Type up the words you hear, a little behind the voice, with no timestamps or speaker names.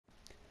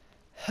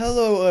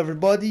Hello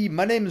everybody,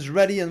 my name is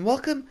Reddy and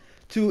welcome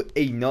to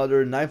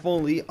another knife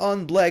only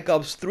on Black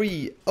Ops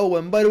 3. Oh,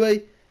 and by the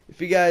way, if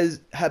you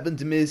guys happen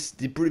to miss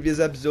the previous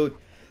episode,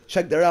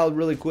 check that out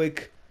really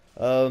quick.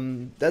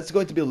 That's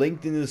going to be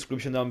linked in the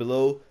description down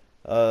below,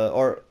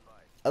 or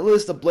at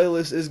least the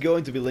playlist is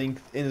going to be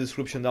linked in the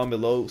description down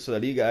below so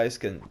that you guys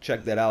can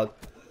check that out.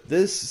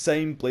 This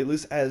same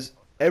playlist has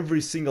every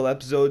single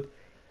episode,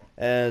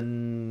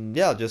 and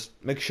yeah, just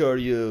make sure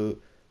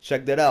you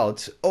check that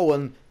out. Oh,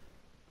 and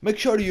make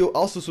sure you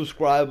also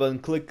subscribe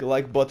and click the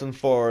like button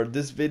for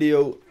this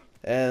video.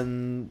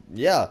 And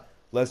yeah,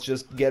 let's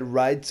just get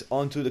right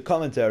onto the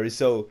commentary.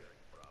 So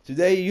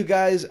today you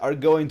guys are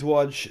going to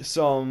watch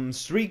some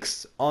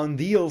streaks on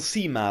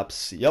DLC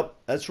maps. Yep,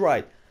 that's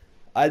right.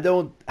 I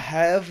don't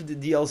have the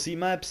DLC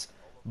maps,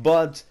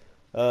 but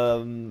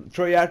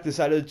Treyarch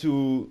decided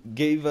to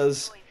give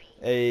us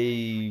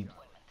a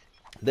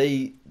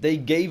they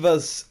gave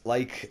us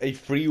like a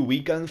free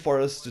weekend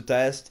for us to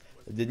test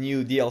the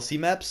new DLC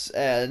maps,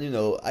 and you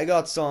know, I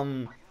got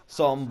some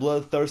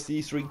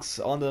bloodthirsty streaks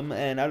on them,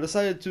 and I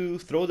decided to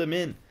throw them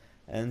in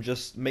and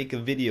just make a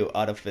video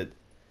out of it.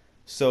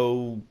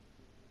 So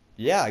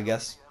yeah, I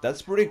guess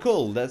that's pretty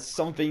cool. That's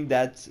something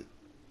that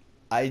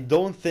I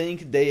don't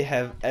think they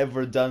have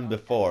ever done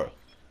before.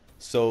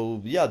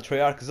 So yeah,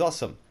 Treyarch is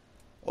awesome.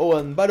 Oh,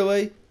 and by the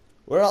way,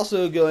 we're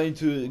also going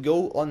to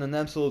go on an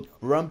absolute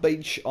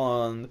rampage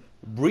on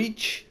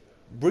Breach.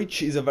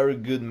 Breach is a very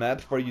good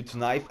map for you to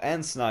knife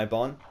and snipe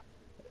on,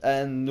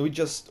 and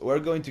we're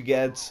going to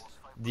get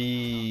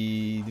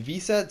the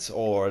V-set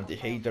or the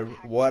hater,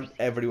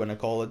 whatever you wanna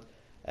call it,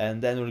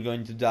 and then we're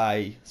going to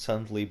die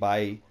suddenly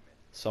by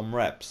some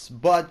reps.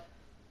 But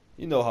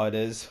you know how it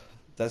is.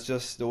 That's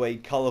just the way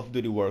Call of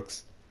Duty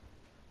works.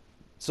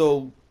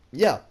 So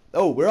yeah.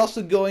 Oh, we're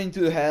also going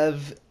to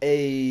have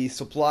a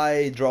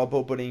supply drop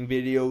opening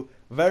video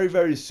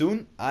very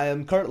soon. I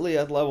am currently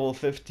at level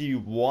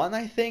 51,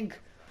 I think.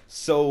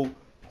 So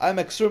I'm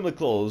extremely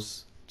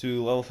close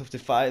to level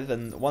 55,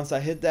 and once I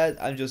hit that,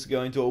 I'm just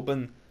going to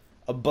open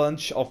a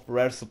bunch of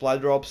rare supply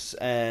drops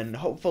and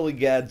hopefully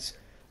get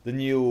the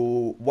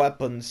new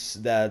weapons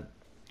that,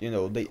 you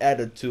know, they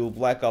added to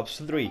Black Ops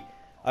 3.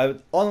 I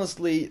would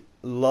honestly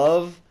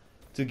love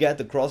to get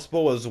the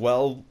crossbow as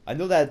well. I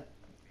know that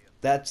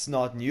that's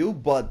not new,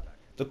 but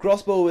the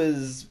crossbow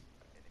is,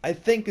 I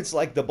think it's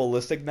like the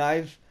ballistic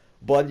knife,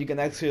 but you can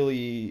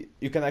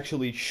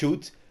actually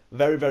shoot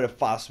very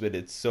fast with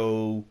it.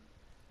 So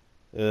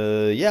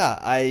yeah,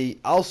 I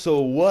also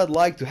would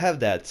like to have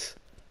that.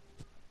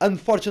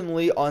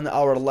 Unfortunately, on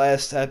our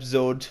last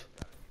episode,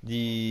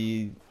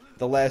 the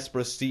last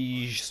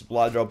prestige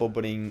supply drop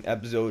opening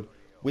episode,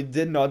 we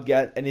did not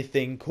get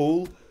anything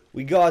cool.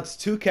 We got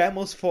 2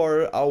 camos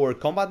for our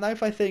combat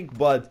knife, I think,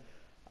 but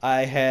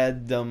I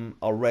had them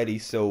already,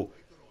 so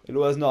it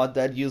was not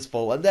that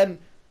useful. And then,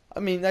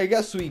 I mean, I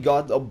guess we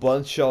got a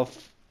bunch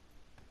of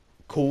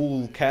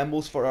cool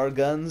camos for our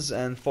guns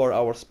and for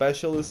our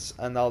specialists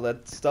and all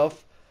that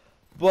stuff,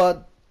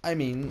 but I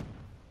mean,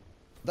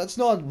 that's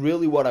not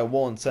really what I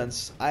want,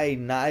 since I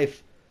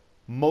knife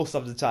most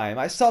of the time.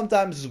 I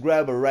sometimes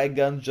grab a ray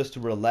gun just to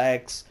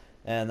relax,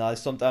 and I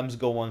sometimes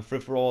go on free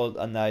for all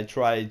and I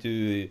try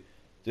to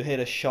hit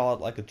a shot,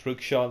 like a trick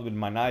shot with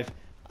my knife.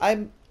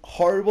 I'm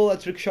horrible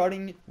at trick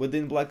shotting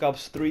within Black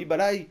Ops 3,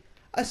 but I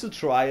still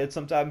try it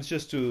sometimes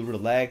just to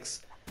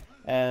relax.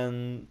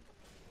 And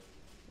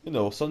you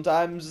know,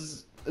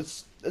 sometimes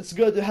it's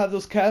good to have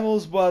those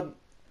camos, but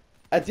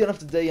at the end of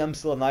the day, I'm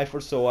still a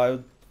knifer, so I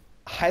would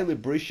highly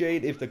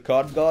appreciate if the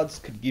COD gods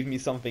could give me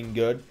something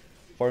good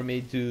for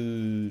me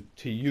to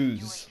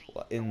use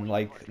in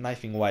like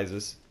knifing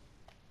wises.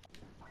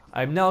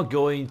 I'm now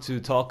going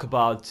to talk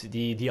about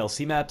the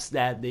DLC maps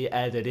that they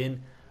added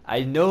in.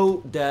 I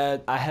know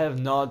that I have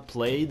not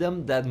played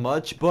them that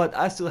much, but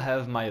I still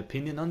have my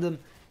opinion on them,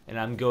 and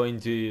I'm going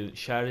to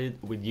share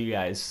it with you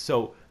guys.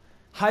 So,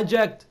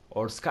 Hijacked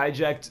or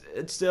Skyjacked,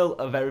 it's still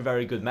a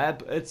very good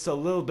map. It's a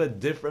little bit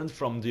different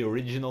from the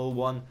original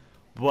one,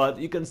 but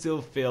you can still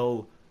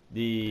feel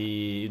the,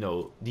 you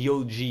know, the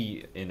OG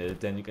in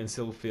it, and you can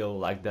still feel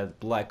like that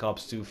Black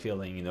Ops 2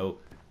 feeling, you know,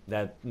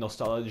 that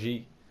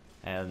nostalgia,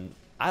 and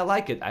I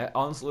like it. I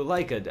honestly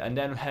like it. And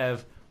then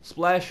have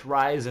Splash,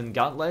 Rise, and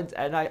Gauntlet,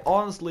 and I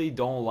honestly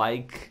don't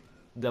like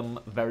them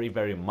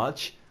very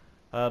much.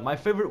 My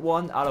favorite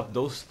one out of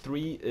those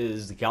 3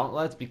 is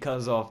Gauntlet,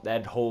 because of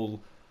that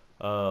whole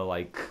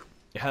like,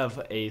 you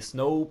have a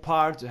snow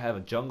part, you have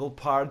a jungle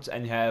part,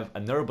 and you have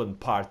an urban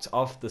part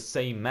of the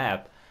same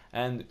map,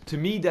 and to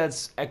me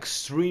that's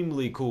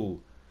extremely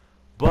cool.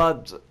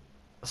 But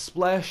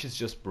Splash is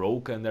just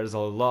broken. There's a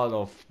lot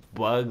of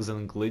bugs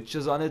and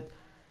glitches on it.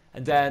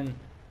 And then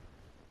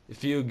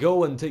if you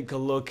go and take a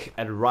look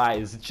at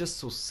Rise, it's just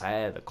so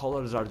sad. The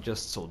colors are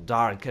just so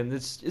dark, and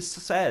it's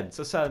sad. It's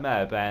a sad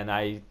map, and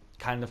I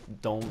kind of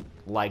don't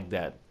like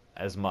that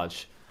as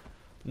much.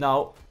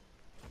 Now,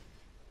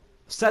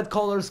 sad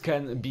colors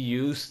can be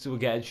used to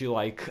get you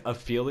like a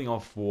feeling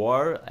of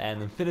war,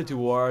 and Infinity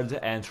Ward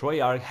and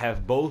Treyarch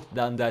have both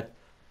done that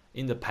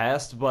in the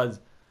past, but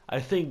I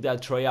think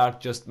that Treyarch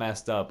just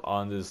messed up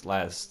on this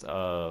last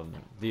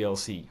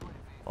DLC.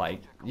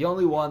 Like, the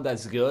only one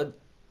that's good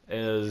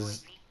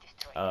is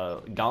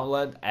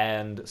Gauntlet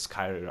and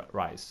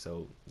Skyrise.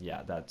 So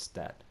yeah, that's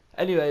that.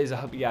 Anyways, I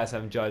hope you guys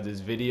have enjoyed this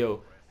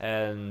video,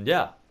 and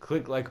yeah,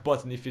 click like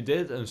button if you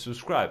did, and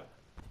subscribe.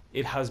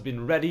 It has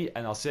been Reddy,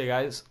 and I'll see you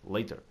guys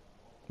later.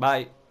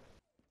 Bye.